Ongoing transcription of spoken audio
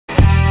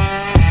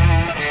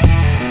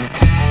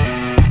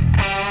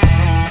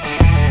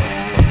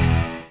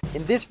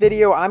this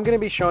video, I'm going to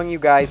be showing you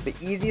guys the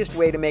easiest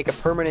way to make a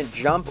permanent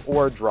jump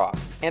or drop.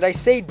 And I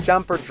say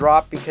jump or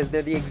drop because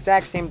they're the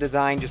exact same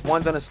design, just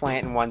one's on a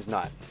slant and one's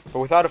not. But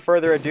without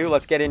further ado,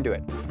 let's get into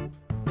it.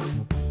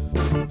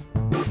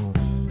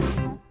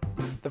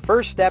 The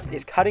first step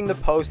is cutting the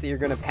post that you're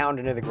going to pound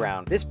into the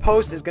ground. This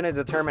post is going to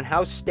determine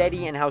how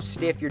steady and how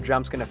stiff your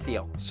jump's going to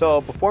feel.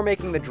 So before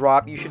making the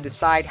drop, you should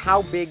decide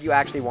how big you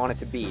actually want it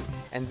to be.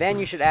 And then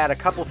you should add a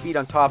couple feet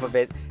on top of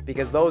it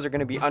because those are going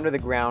to be under the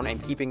ground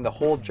and keeping the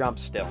whole jump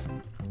still.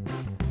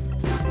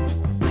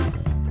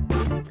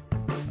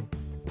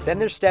 Then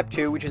there's step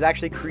 2, which is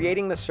actually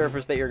creating the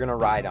surface that you're going to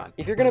ride on.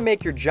 If you're going to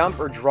make your jump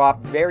or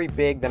drop very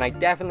big, then I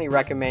definitely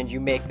recommend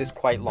you make this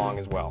quite long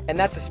as well. And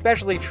that's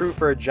especially true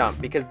for a jump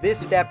because this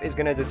step is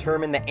going to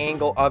determine the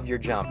angle of your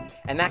jump.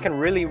 And that can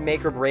really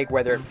make or break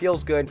whether it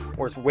feels good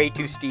or it's way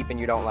too steep and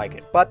you don't like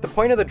it. But the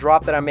point of the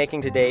drop that I'm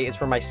making today is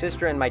for my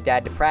sister and my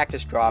dad to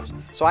practice drops,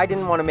 so I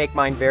didn't want to make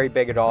mine very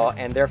big at all,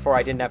 and therefore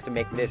I didn't have to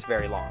make this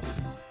very long.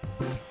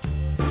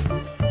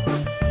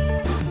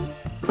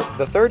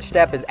 The third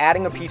step is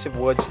adding a piece of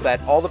wood so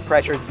that all the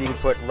pressure is being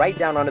put right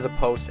down onto the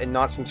post and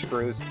not some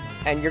screws.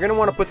 And you're going to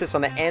want to put this on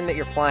the end that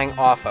you're flying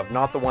off of,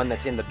 not the one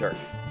that's in the dirt.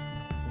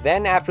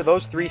 Then after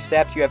those 3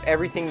 steps, you have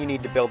everything you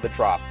need to build the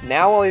drop.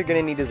 Now all you're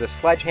going to need is a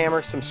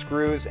sledgehammer, some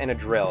screws, and a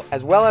drill,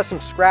 as well as some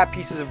scrap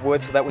pieces of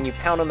wood so that when you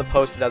pound on the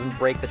post, it doesn't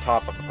break the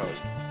top of the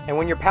post. And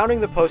when you're pounding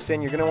the post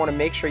in, you're going to want to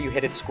make sure you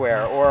hit it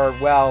square, or,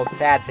 well,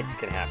 bad things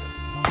can happen.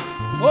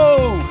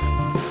 Whoa!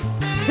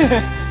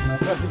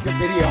 That's a good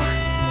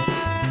video.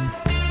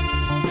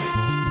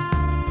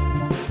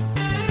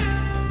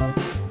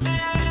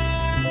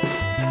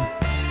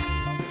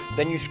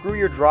 Then you screw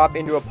your drop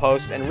into a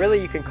post, and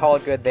really you can call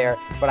it good there,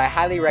 but I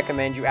highly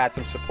recommend you add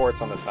some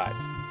supports on the side.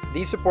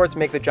 These supports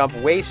make the jump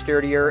way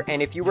sturdier,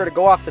 and if you were to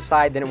go off the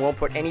side, then it won't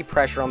put any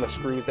pressure on the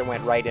screws that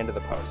went right into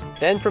the post.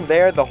 Then from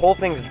there, the whole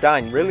thing's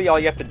done. Really all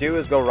you have to do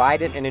is go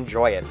ride it and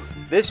enjoy it.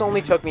 This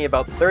only took me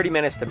about 30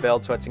 minutes to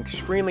build, so it's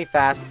extremely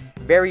fast,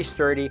 very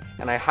sturdy,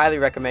 and I highly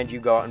recommend you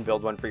go out and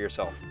build one for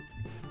yourself.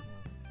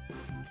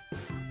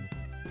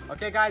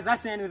 Okay guys,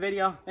 that's the end of the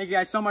video. Thank you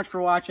guys so much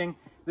for watching.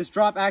 This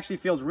drop actually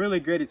feels really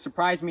good. It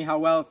surprised me how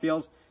well it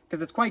feels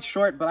because it's quite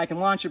short, but I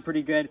can launch it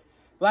pretty good.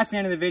 Well, that's the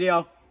end of the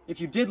video.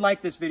 If you did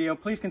like this video,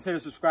 please consider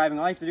subscribing.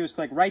 All you have to do is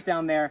click right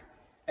down there.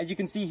 As you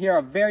can see here,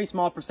 a very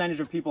small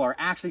percentage of people are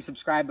actually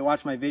subscribed to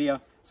watch my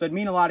video, so it'd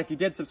mean a lot if you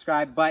did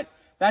subscribe. But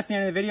that's the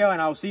end of the video,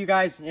 and I will see you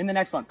guys in the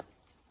next one.